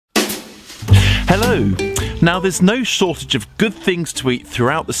Hello! Now there's no shortage of good things to eat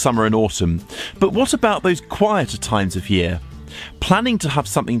throughout the summer and autumn, but what about those quieter times of year? Planning to have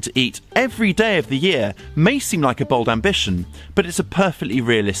something to eat every day of the year may seem like a bold ambition, but it's a perfectly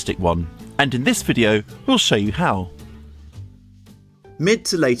realistic one. And in this video, we'll show you how. Mid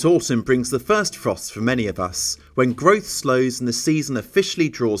to late autumn brings the first frosts for many of us, when growth slows and the season officially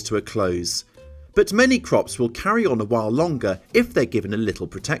draws to a close. But many crops will carry on a while longer if they're given a little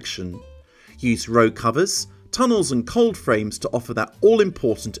protection. Use row covers, tunnels and cold frames to offer that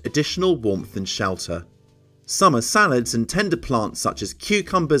all-important additional warmth and shelter. Summer salads and tender plants such as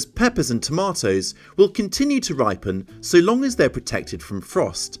cucumbers, peppers and tomatoes will continue to ripen so long as they're protected from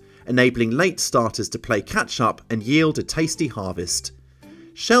frost, enabling late starters to play catch-up and yield a tasty harvest.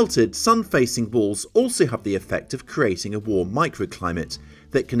 Sheltered, sun-facing walls also have the effect of creating a warm microclimate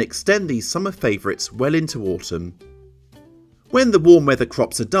that can extend these summer favourites well into autumn. When the warm weather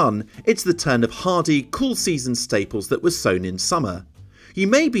crops are done, it's the turn of hardy, cool season staples that were sown in summer. You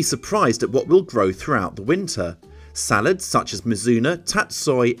may be surprised at what will grow throughout the winter. Salads such as mizuna,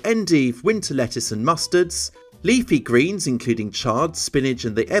 tatsoi, endive, winter lettuce and mustards, leafy greens including chard, spinach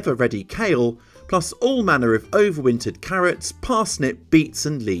and the ever-ready kale, plus all manner of overwintered carrots, parsnip, beets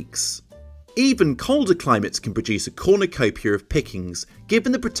and leeks. Even colder climates can produce a cornucopia of pickings,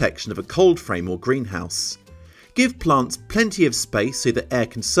 given the protection of a cold frame or greenhouse. Give plants plenty of space so that air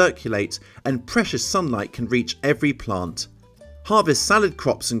can circulate and precious sunlight can reach every plant. Harvest salad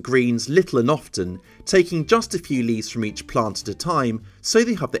crops and greens little and often, taking just a few leaves from each plant at a time so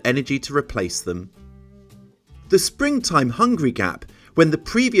they have the energy to replace them. The springtime hungry gap, when the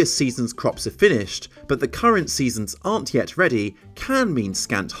previous season's crops are finished but the current seasons aren't yet ready, can mean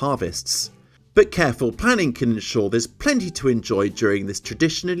scant harvests. But careful planning can ensure there's plenty to enjoy during this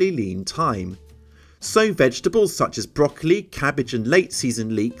traditionally lean time. Sow vegetables such as broccoli, cabbage and late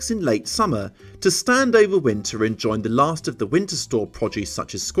season leeks in late summer to stand over winter and join the last of the winter store produce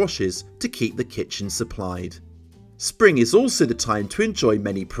such as squashes to keep the kitchen supplied. Spring is also the time to enjoy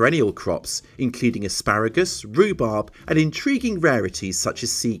many perennial crops, including asparagus, rhubarb and intriguing rarities such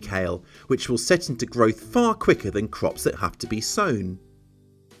as sea kale, which will set into growth far quicker than crops that have to be sown.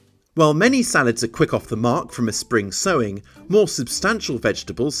 While many salads are quick off the mark from a spring sowing, more substantial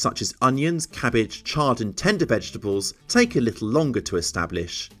vegetables such as onions, cabbage, chard and tender vegetables take a little longer to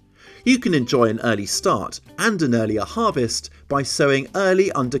establish. You can enjoy an early start and an earlier harvest by sowing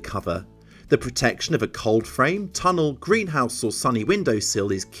early under cover. The protection of a cold frame, tunnel, greenhouse or sunny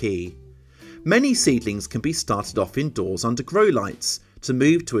windowsill is key. Many seedlings can be started off indoors under grow lights to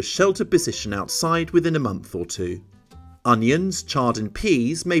move to a sheltered position outside within a month or two. Onions, chard and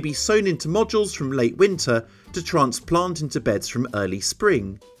peas may be sown into modules from late winter to transplant into beds from early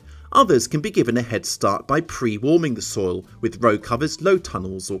spring. Others can be given a head start by pre-warming the soil with row covers, low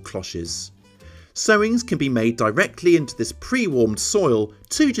tunnels or cloches. Sowings can be made directly into this pre-warmed soil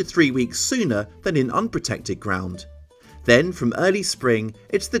 2 to 3 weeks sooner than in unprotected ground. Then from early spring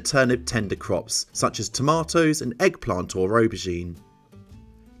it's the turn of tender crops such as tomatoes and eggplant or aubergine.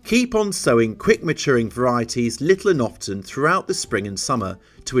 Keep on sowing quick maturing varieties little and often throughout the spring and summer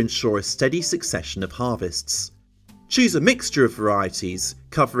to ensure a steady succession of harvests. Choose a mixture of varieties,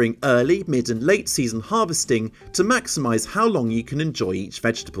 covering early, mid and late season harvesting to maximise how long you can enjoy each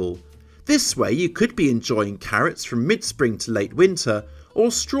vegetable. This way you could be enjoying carrots from mid-spring to late winter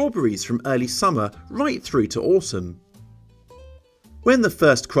or strawberries from early summer right through to autumn. When the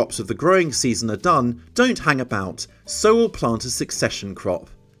first crops of the growing season are done, don't hang about, sow or plant a succession crop.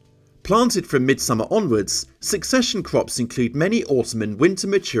 Planted from midsummer onwards, succession crops include many autumn and winter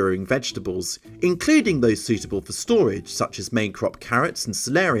maturing vegetables, including those suitable for storage such as main crop carrots and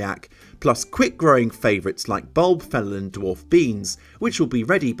celeriac, plus quick growing favourites like bulb, fennel and dwarf beans, which will be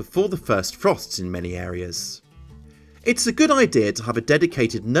ready before the first frosts in many areas. It's a good idea to have a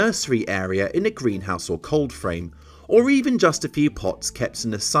dedicated nursery area in a greenhouse or cold frame, or even just a few pots kept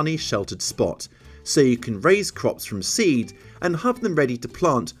in a sunny sheltered spot, so you can raise crops from seed and have them ready to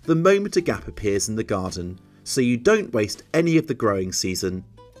plant the moment a gap appears in the garden, so you don't waste any of the growing season.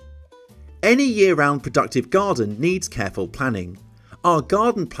 Any year-round productive garden needs careful planning. Our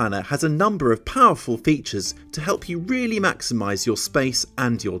garden planner has a number of powerful features to help you really maximise your space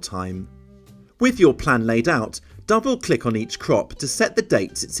and your time. With your plan laid out, double-click on each crop to set the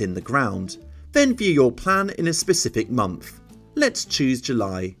dates it's in the ground. Then view your plan in a specific month. Let's choose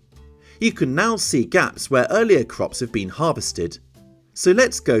July. You can now see gaps where earlier crops have been harvested. So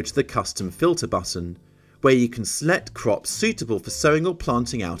let's go to the Custom Filter button, where you can select crops suitable for sowing or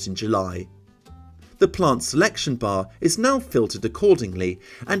planting out in July. The plant selection bar is now filtered accordingly,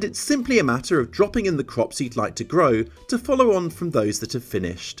 and it's simply a matter of dropping in the crops you'd like to grow to follow on from those that have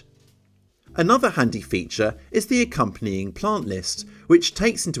finished. Another handy feature is the accompanying plant list, which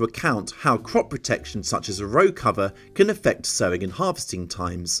takes into account how crop protection such as a row cover can affect sowing and harvesting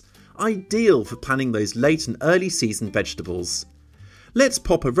times, ideal for planning those late and early season vegetables. Let's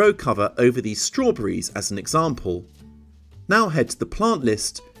pop a row cover over these strawberries as an example. Now head to the plant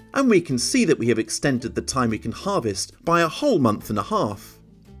list and we can see that we have extended the time we can harvest by a whole month and a half.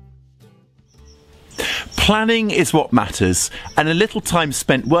 Planning is what matters, and a little time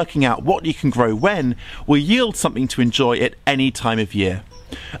spent working out what you can grow when will yield something to enjoy at any time of year.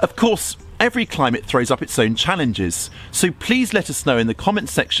 Of course, every climate throws up its own challenges, so please let us know in the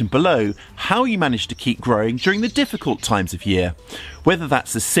comments section below how you manage to keep growing during the difficult times of year, whether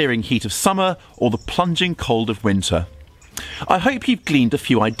that's the searing heat of summer or the plunging cold of winter. I hope you've gleaned a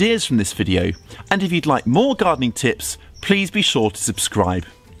few ideas from this video, and if you'd like more gardening tips, please be sure to subscribe.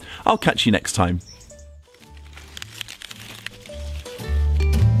 I'll catch you next time.